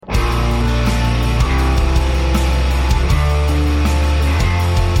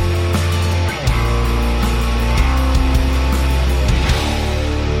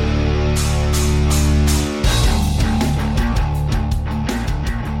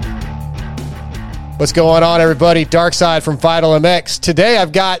What's going on, everybody? Dark Side from Vital MX. Today,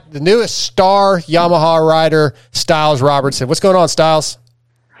 I've got the newest star Yamaha rider, Styles Robertson. What's going on, Styles?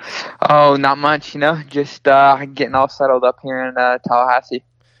 Oh, not much, just getting all settled up here in Tallahassee.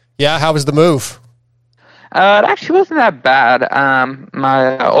 Yeah, how was the move? It actually wasn't that bad.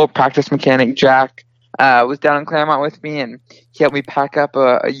 My old practice mechanic, Jack, was down in Claremont with me, and he helped me pack up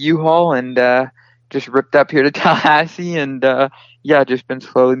a U-Haul and just ripped up here to Tallahassee, and just been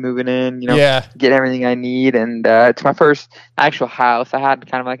slowly moving in, getting everything I need. And it's my first actual house. I had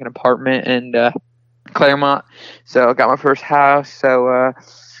kind of like an apartment in Claremont, so I got my first house. So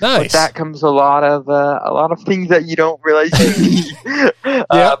nice. With that comes a lot of things that you don't realize you need.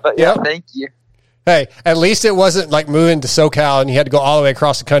 Thank you. Hey, at least it wasn't like moving to SoCal and you had to go all the way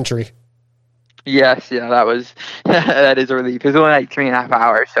across the country. Yes, that is a relief. It was only like 3.5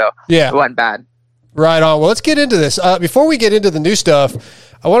 hours, so it wasn't bad. Right on. Well, let's get into this. Before we get into the new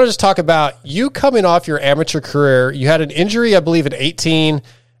stuff, I want to just talk about you coming off your amateur career. You had an injury, I believe, in 18,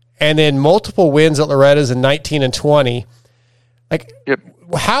 and then multiple wins at Loretta's in 19 and 20. Yep.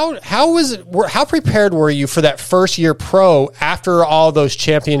 How was it? How prepared were you for that first year pro after all those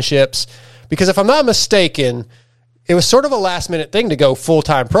championships? Because if I'm not mistaken, it was sort of a last minute thing to go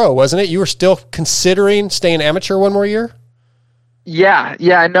full-time pro, wasn't it? You were still considering staying amateur one more year? Yeah,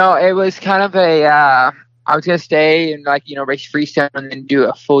 no, it was kind of I was going to stay and race freestyle and then do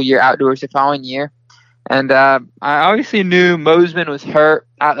a full year outdoors the following year. And I obviously knew Mosman was hurt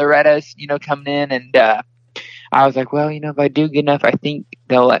at Loretta's, coming in, and I was like, well, if I do good enough, I think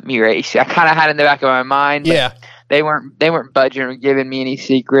they'll let me race. I kind of had it in the back of my mind. But they weren't budging or giving me any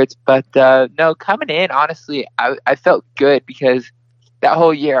secrets. But no, coming in, honestly, I felt good because that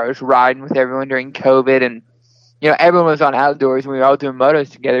whole year I was riding with everyone during COVID, and everyone was on outdoors and we were all doing motos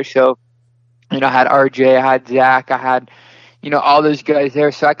together. So, I had RJ, I had Zach, I had, all those guys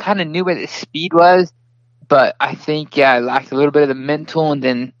there. So I kind of knew what the speed was, but I think, I lacked a little bit of the mental. And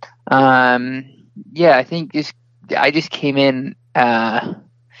then, I think I just came in, not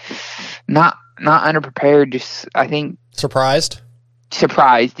underprepared, just, I think. Surprised.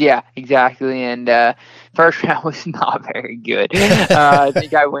 Yeah, exactly. And, first round was not very good. I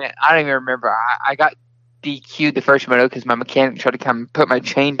think I don't even remember. I got DQ'd the first moto because my mechanic tried to come put my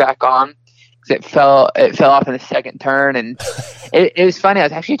chain back on because it fell off in the second turn. And it was funny. I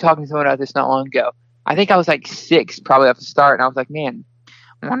was actually talking to someone about this not long ago. I think I was like 6 probably off the start, and I was like, man,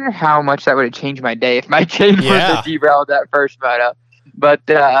 I wonder how much that would have changed my day if my chain would have derailed that first moto. But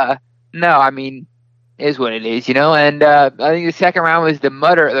no, I mean, it is what it is, And I think the second round was the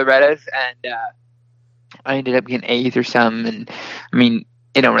Mutter at Loretta's, and I ended up getting 8th or something. And I mean,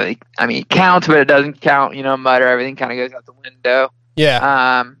 it counts, but it doesn't count, Mutter, everything kind of goes out the window.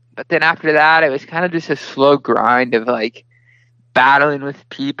 Yeah. But then after that, it was kind of just a slow grind of battling with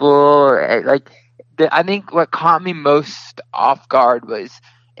people. I think what caught me most off guard was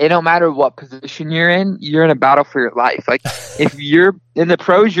it don't matter what position you're in a battle for your life. If you're in the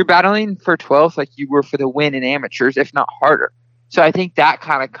pros, you're battling for 12th like you were for the win in amateurs, if not harder. So I think that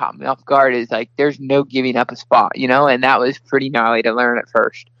kind of caught me off guard is there's no giving up a spot, and that was pretty gnarly to learn at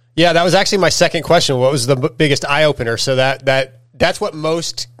first. Yeah, that was actually my second question. What was the biggest eye opener? So that's what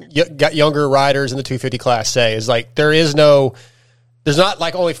most younger riders in the 250 class say is there's not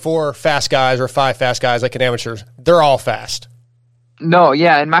only 4 fast guys or 5 fast guys like in amateurs. They're all fast. No,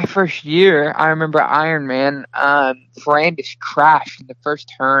 yeah. In my first year, I remember Ironman, Ferran just crashed in the first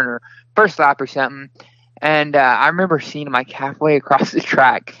turn or first lap or something. And I remember seeing him halfway across the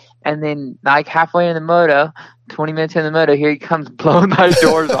track. And then halfway in the moto, 20 minutes in the moto, here he comes blowing my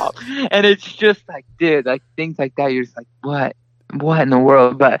doors off. And it's just dude, things like that, you're just what? What in the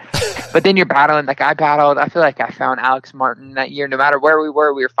world? But then you're battling. I battled. I feel like I found Alex Martin that year. No matter where we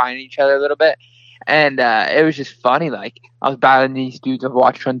were finding each other a little bit. And it was just funny. I was battling these dudes I've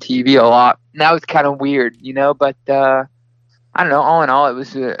watched on TV a lot. And that was kind of weird, But I don't know. All in all, it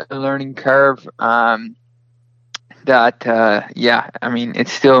was a learning curve.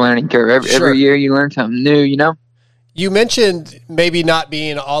 It's still a learning curve. Every year you learn something new, You mentioned maybe not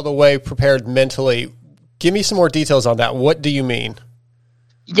being all the way prepared mentally. Give me some more details on that. What do you mean?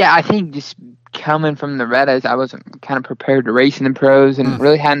 Yeah, I think just coming from the Loretta's, I wasn't kind of prepared to race in the pros and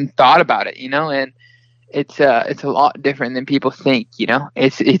really hadn't thought about it, and it's a lot different than people think,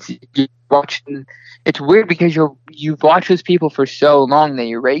 It's you're watching. It's weird because you've watched those people for so long that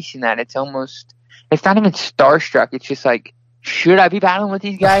you're racing that it's not even starstruck. It's just should I be battling with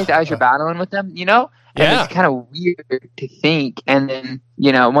these guys as you're battling with them, And it's kind of weird to think. And then,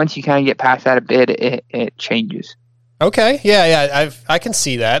 once you kind of get past that a bit, it changes. Okay. Yeah. I can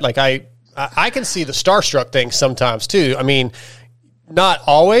see that. I can see the starstruck thing sometimes too. I mean, not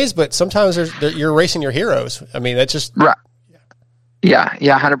always, but sometimes you're racing your heroes. I mean, that's just right. Yeah,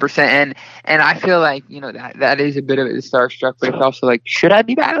 100%. And I feel like, that is a bit of a starstruck, but it's also like, should I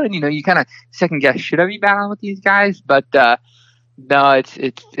be battling? You kind of second guess, should I be battling with these guys? But no,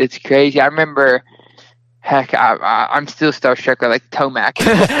 it's crazy. I remember, heck, I'm still starstruck with like Tomac.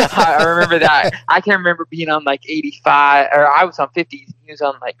 I remember that. I can remember being on like 85, or I was on 50s. He was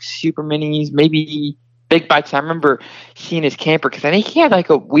on like super minis, maybe big bikes. I remember seeing his camper because I think he had like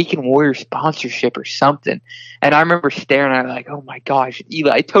a Weekend Warrior sponsorship or something. And I remember staring at it like, oh my gosh,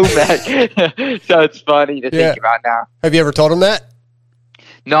 Eli Tomac. So it's funny to think about now. Have you ever told him that?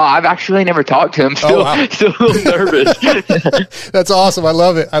 No, I've actually never talked to him. Still a little nervous. That's awesome. I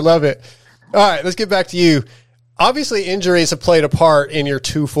love it. All right, let's get back to you. Obviously, injuries have played a part in your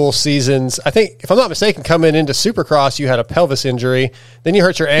 2 full seasons. I think, if I'm not mistaken, coming into Supercross, you had a pelvis injury. Then you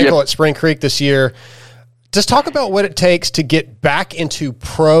hurt your ankle at Spring Creek this year. Just talk about what it takes to get back into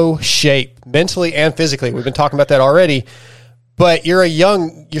pro shape, mentally and physically. We've been talking about that already. But you're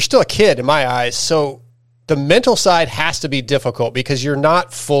still a kid in my eyes. So the mental side has to be difficult because you're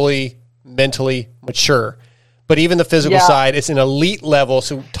not fully mentally mature. But even the physical side, it's an elite level.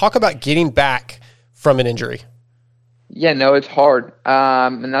 So talk about getting back from an injury. Yeah, no, it's hard.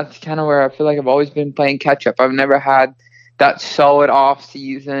 And that's kind of where I feel like I've always been playing catch up. I've never had that solid off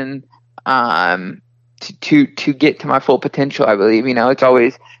season to get to my full potential, I believe. It's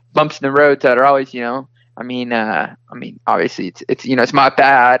always bumps in the roads that are always, obviously it's my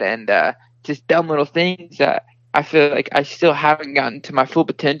bad and just dumb little things that I feel like I still haven't gotten to my full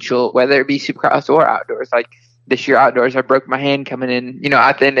potential, whether it be Supercross or outdoors. Like this year outdoors, I broke my hand coming in,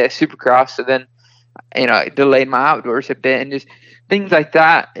 at the end of Supercross. So then, it delayed my outdoors a bit and just things like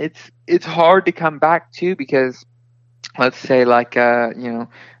that. It's hard to come back to because let's say like,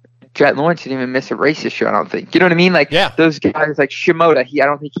 Jet Lawrence didn't even miss a race this year, I don't think. You know what I mean? Like those guys like Shimoda, I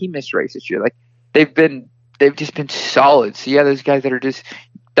don't think he missed a race this year. Like they've just been solid. So those guys that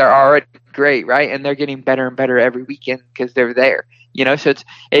they're already great, right? And they're getting better and better every weekend because they're there. So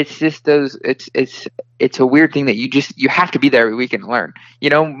it's just those it's a weird thing that you have to be there every weekend to learn.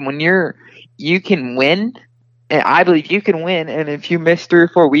 When you can win, and I believe you can win, and if you miss 3 or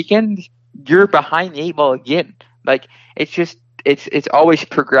 4 weekends, you're behind the 8 ball again. Like it's just it's always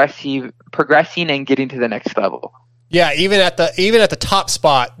progressing and getting to the next level. Yeah, even at the top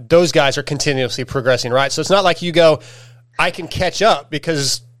spot, those guys are continuously progressing, right? So it's not like you go, I can catch up,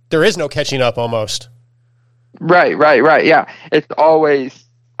 because there is no catching up almost. Right. Yeah,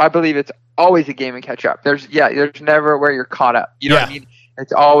 I believe it's always a game of catch up. There's never where you're caught up. You know what I mean?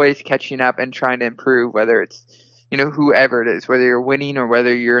 It's always catching up and trying to improve, whether it's whoever it is, whether you're winning or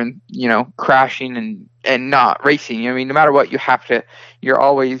whether you're crashing and not racing. No matter what, you're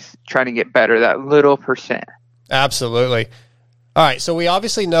always trying to get better, that little percent. Absolutely. All right, so we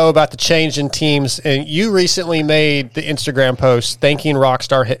obviously know about the change in teams, and you recently made the Instagram post thanking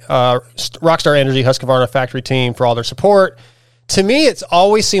Rockstar Energy Husqvarna factory team for all their support. To me, it's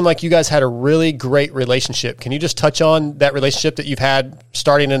always seemed like you guys had a really great relationship. Can you just touch on that relationship that you've had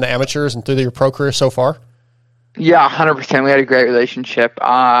starting in the amateurs and through your pro career so far? Yeah, 100%. We had a great relationship.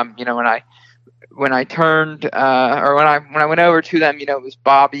 When I turned, or when I went over to them, it was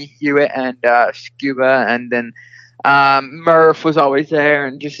Bobby Hewitt and Scuba, and then Murph was always there,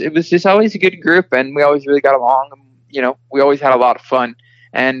 and it was just always a good group, and we always really got along. We always had a lot of fun,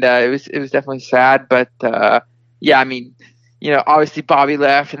 and it was definitely sad, but obviously Bobby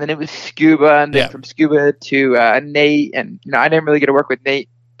left, and then it was Scuba, and then from Scuba to Nate, and I didn't really get to work with Nate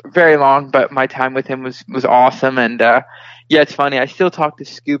very long, but my time with him was awesome, and it's funny. I still talk to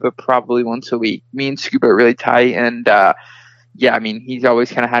Scuba probably once a week. Me and Scuba are really tight, and he's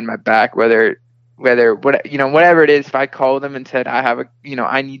always kind of had my back, whether whatever it is. If I called him and said I have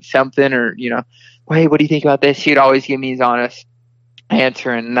I need something, or hey, what do you think about this? He'd always give me his honest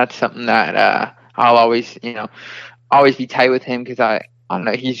answer, and that's something that I'll always be tight with him, because I don't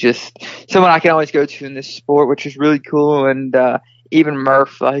know, he's just someone I can always go to in this sport, which is really cool. And even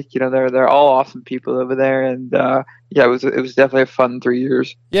Murph, they're all awesome people over there, and it was definitely a fun 3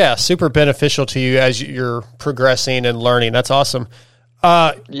 years. Yeah, super beneficial to you as you're progressing and learning. That's awesome.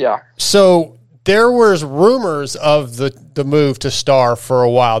 So there was rumors of the move to Star for a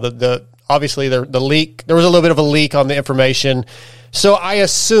while. Obviously the leak. There was a little bit of a leak on the information. So I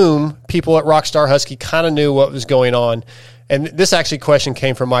assume people at Rockstar Husky kind of knew what was going on. And this actually question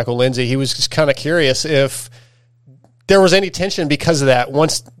came from Michael Lindsay. He was just kind of curious if there was any tension because of that.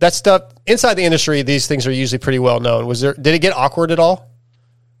 Once that stuff inside the industry, these things are usually pretty well known. Did it get awkward at all?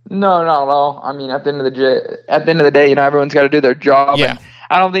 No, not at all. I mean, at the end of the day, everyone's got to do their job. Yeah. And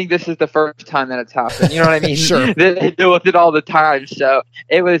I don't think this is the first time that it's happened. You know what I mean? Sure. They deal with it all the time. So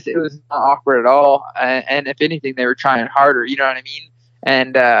it was not awkward at all. And if anything, they were trying harder. You know what I mean?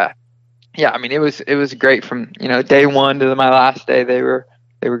 And yeah, I mean, it was great from day one to my last day. They were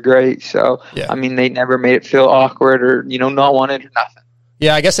great. So yeah. I mean, they never made it feel awkward or not wanted or nothing.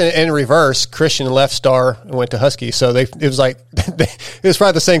 Yeah, I guess in reverse, Christian left Star and went to Husky. So it was like it was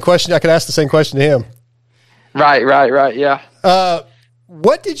probably the same question. I could ask the same question to him. Right. Yeah.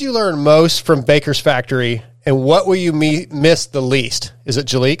 What did you learn most from Baker's Factory, and what will you miss the least? Is it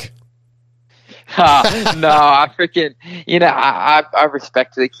Jalek? No, I freaking I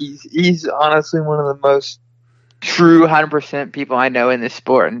respect Jalek. He's honestly one of the most true 100% people I know in this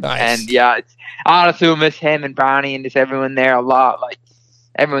sport, and yeah, I honestly will miss him and Brownie and just everyone there a lot. Like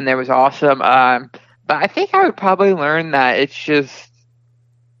everyone there was awesome. But I think I would probably learn that it's just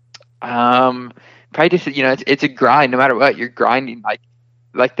probably just it's a grind. No matter what, you're grinding.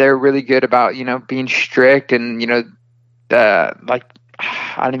 Like they're really good about being strict and like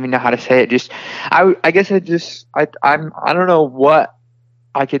I don't even know how to say it. Just I guess I don't know what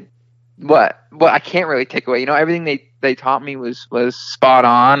I could what I can't really take away. Everything they taught me was spot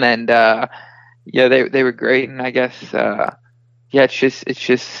on, and yeah, they were great. And I guess yeah, it's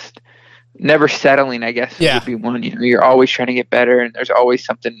just never settling, I guess, would be one. You're always trying to get better, and there's always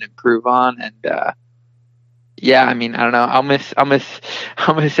something to improve on. And yeah, I mean, I don't know. I'll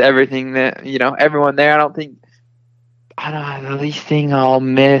miss everything that everyone there. I don't know. The least thing I'll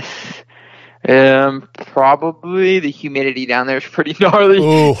miss, probably the humidity down there is pretty gnarly.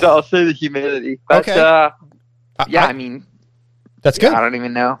 Ooh. So I'll say the humidity. But okay. Yeah, I mean, that's good. I don't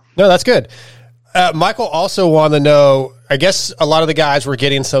even know. No, that's good. Michael also wanted to know. I guess a lot of the guys were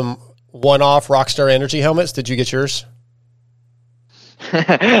getting some one-off Rockstar Energy helmets. Did you get yours?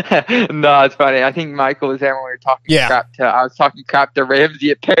 No, it's funny. I think Michael was there when we were talking crap I was talking crap to Ramsey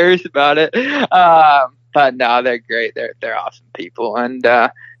at Paris about it. But no, they're great. They're awesome people, and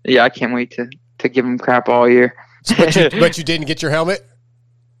yeah, I can't wait to give them crap all year. But you didn't get your helmet?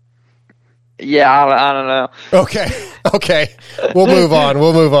 Yeah, I don't know. Okay. We'll move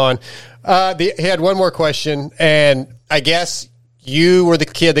on. He had one more question, and I guess you were the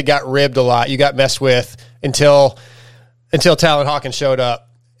kid that got ribbed a lot. You got messed with until Talon Hawkins showed up,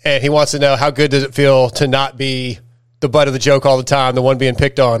 and he wants to know, how good does it feel to not be the butt of the joke all the time, the one being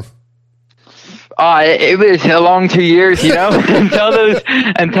picked on? It was a long 2 years,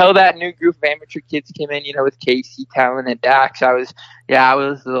 until that new group of amateur kids came in, with Casey, Talon, and Dax. I was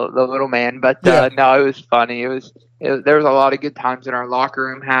the little man, but no, it was funny. There was a lot of good times in our locker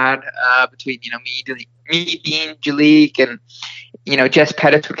room had between me, Dean, Jalek, and Jess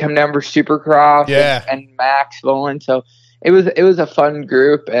Pettis would come down for Supercross, and Max Volan. So it was a fun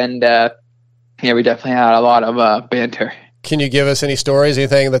group, and we definitely had a lot of banter. Can you give us any stories,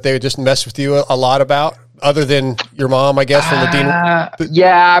 anything that they would just mess with you a lot about, other than your mom, I guess, from the Dean?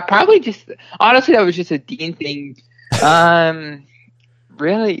 Yeah, probably just, honestly, that was just a Dean thing.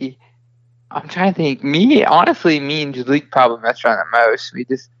 Really, I'm trying to think. Me and Jalek probably messed around the most. We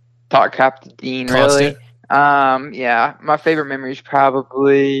just talk crap to Dean, Constant. Really. Yeah, my favorite memories would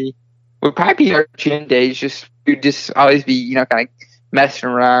probably be our gym days. We'd just always be, kind of messing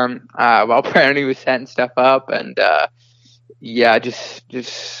around while Brownie was setting stuff up, and yeah,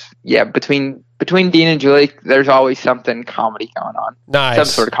 between Dean and Jalek, there's always something comedy going on. Nice. Some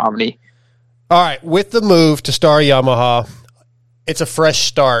sort of comedy. All right, with the move to Star Yamaha, it's a fresh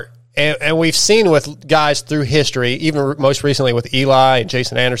start. And we've seen with guys through history, even most recently with Eli and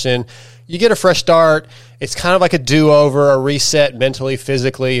Jason Anderson, you get a fresh start. It's kind of like a do-over, a reset mentally,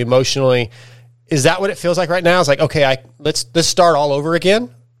 physically, emotionally. Is that what it feels like right now? It's like, okay, let's start all over again?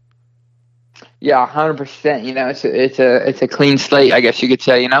 Yeah, 100%. It's a clean slate, I guess you could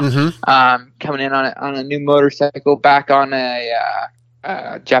say. Mm-hmm. Coming in on a new motorcycle, back on a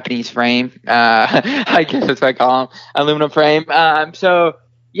Japanese frame. I guess that's what I call them, aluminum frame. So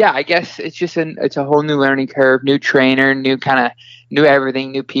yeah, I guess it's a whole new learning curve, new trainer, new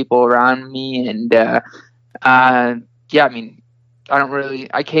everything, new people around me, and yeah, I mean,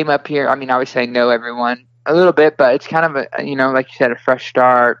 I came up here. I mean, I was saying no everyone a little bit, but it's kind of like you said, a fresh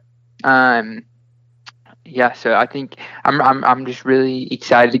start. Yeah, so I think I'm just really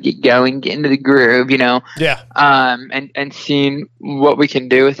excited to get going, get into the groove, Yeah. And seeing what we can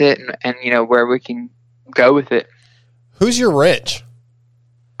do with it, and where we can go with it. Who's your wrench?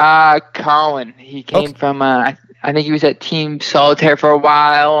 Colin. He came from I think he was at Team Solitaire for a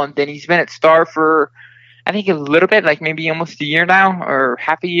while, and then he's been at Star for I think a little bit, like maybe almost a year now, or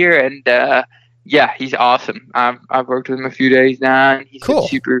half a year, and Yeah, he's awesome. I've worked with him a few days now, and he's Cool.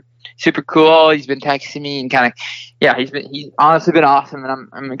 been super cool. He's been texting me and kind of, yeah, he's honestly been awesome, and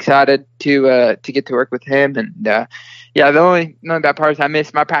I'm excited to get to work with him. And yeah, the only bad part is I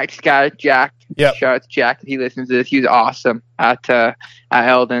miss my practice guy, Jack. Yep. Shout out to Jack if he listens to this. He was awesome at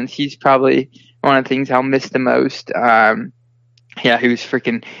Eldon's. He's probably one of the things I'll miss the most. Yeah, he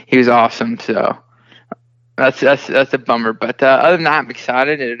was awesome. So that's a bummer. But other than that, I'm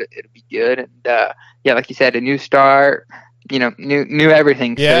excited. It'll be good. And yeah, like you said, a new start. New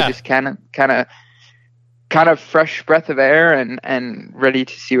everything. Yeah. So just kind of fresh breath of air and ready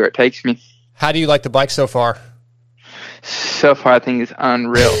to see where it takes me. How do you like the bike so far? So far, I think it's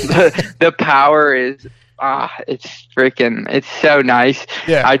unreal. The power is it's so nice.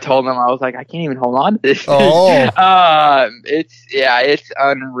 Yeah. I told them, I was like, I can't even hold on to this thing. Oh. It's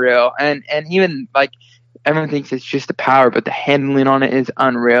unreal. And even like everyone thinks it's just the power, but the handling on it is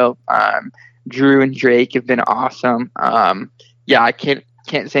unreal. Drew and Drake have been awesome. Yeah, I can't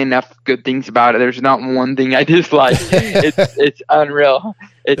say enough good things about it. There's not one thing I dislike. It's unreal.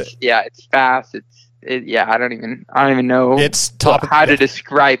 It's fast. I don't even know how to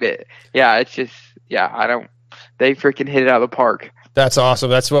describe it. Yeah, it's just they freaking hit it out of the park. That's awesome.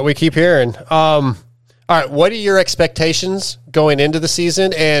 That's what we keep hearing. All right, what are your expectations going into the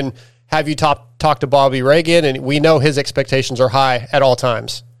season, and have you talked to Bobby Reagan? And we know his expectations are high at all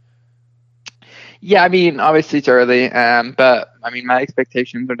times. Yeah, I mean, obviously it's early, but I mean, my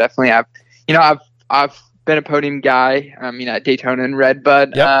expectations are definitely I've been a podium guy. At Daytona and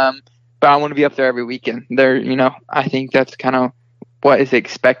Redbud, Yep. But I want to be up there every weekend. I think that's kind of what is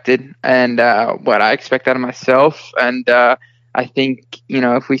expected and what I expect out of myself. And I think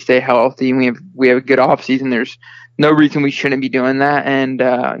if we stay healthy and we have a good off season, there's no reason we shouldn't be doing that. And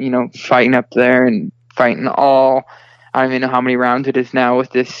fighting up there and fighting all. I don't even know how many rounds it is now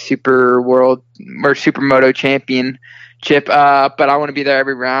with this Super World or Supermoto Championship. But I want to be there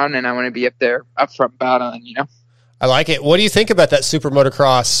every round, and I want to be up there, up front battling, I like it. What do you think about that Super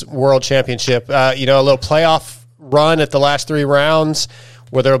Motocross World Championship? A little playoff run at the last 3 rounds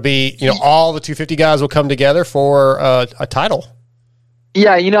where there'll be, all the 250 guys will come together for a title.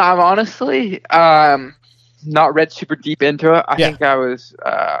 Yeah, I've honestly not read super deep into it. I think I was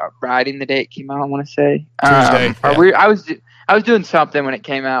riding the day it came out, I want to say. Tuesday. I was doing something when it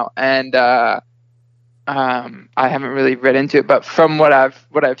came out, and I haven't really read into it, but from what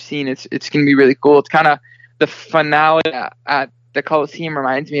I've seen, it's going to be really cool. It's kind of the finale at the Coliseum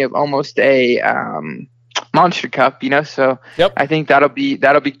reminds me of almost a Monster Cup, So yep. I think that'll be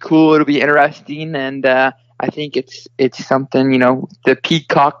cool. It'll be interesting, and I think it's something, the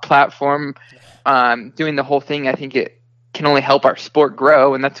Peacock platform doing the whole thing. I think it can only help our sport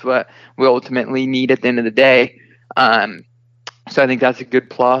grow, and that's what we ultimately need at the end of the day. So I think that's a good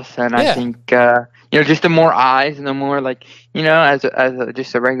plus, and I think just the more eyes and the more as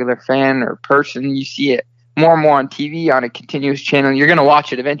just a regular fan or person, you see it more and more on TV on a continuous channel. You're going to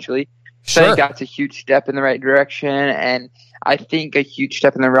watch it eventually. So Sure. I think that's a huge step in the right direction. And I think a huge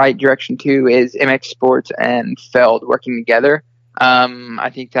step in the right direction too is MX Sports and Feld working together.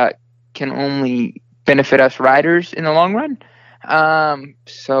 I think that can only benefit us riders in the long run.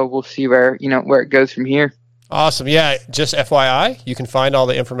 So we'll see where it goes from here. Awesome. Yeah, just FYI, you can find all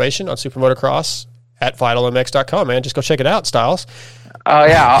the information on Super Motocross at vitalmx.com, man. Just go check it out, Styles. Oh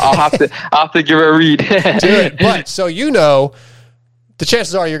yeah, I'll have to give it a read. Do it. But so the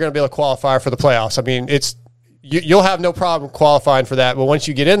chances are you're going to be able to qualify for the playoffs. I mean, you'll have no problem qualifying for that. But once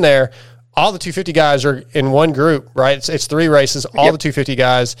you get in there, all the 250 guys are in one group, right? It's 3 races, all the 250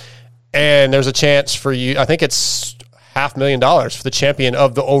 guys, and there's a chance for you. I think it's $500,000 for the champion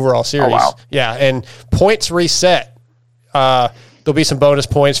of the overall series. Oh, wow. Yeah, and points reset. There'll be some bonus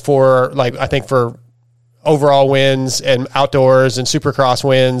points for I think for overall wins and outdoors and Supercross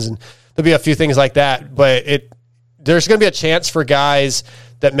wins, and there'll be a few things like that. But there's going to be a chance for guys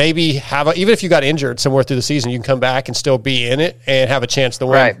that maybe even if you got injured somewhere through the season, you can come back and still be in it and have a chance to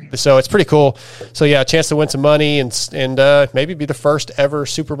win. Right. So it's pretty cool. So yeah, a chance to win some money and maybe be the first ever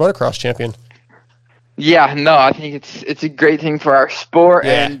Super Motocross champion. Yeah, no, I think it's a great thing for our sport,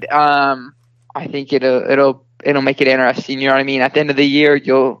 and I think it'll make it interesting. You know what I mean? At the end of the year,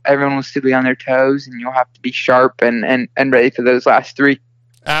 everyone will still be on their toes, and you'll have to be sharp and ready for those last 3.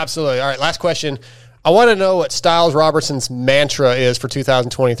 Absolutely. All right, last question. I want to know what Styles Robertson's mantra is for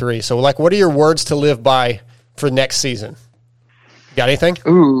 2023. So, what are your words to live by for next season? You got anything?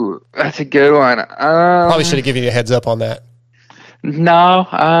 Ooh, that's a good one. Probably should have given you a heads up on that.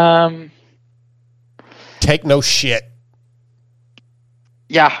 No. Take no shit.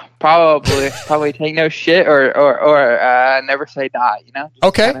 Yeah, probably take no shit or never say die. Just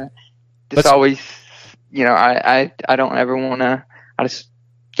Okay. just always, you know, I don't ever want to. I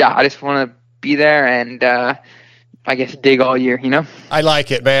just want to be there and I guess dig all year. You know. I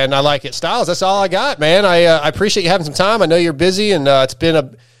like it, man. I like it. Styles, that's all I got, man. I appreciate you having some time. I know you're busy and it's been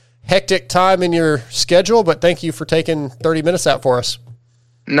a hectic time in your schedule, but thank you for taking 30 minutes out for us.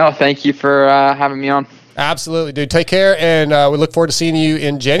 No, thank you for having me on. Absolutely, dude. Take care, and we look forward to seeing you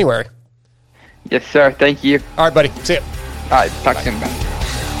in January. Yes, sir. Thank you. All right, buddy. See ya. All right. Talk soon. Bye.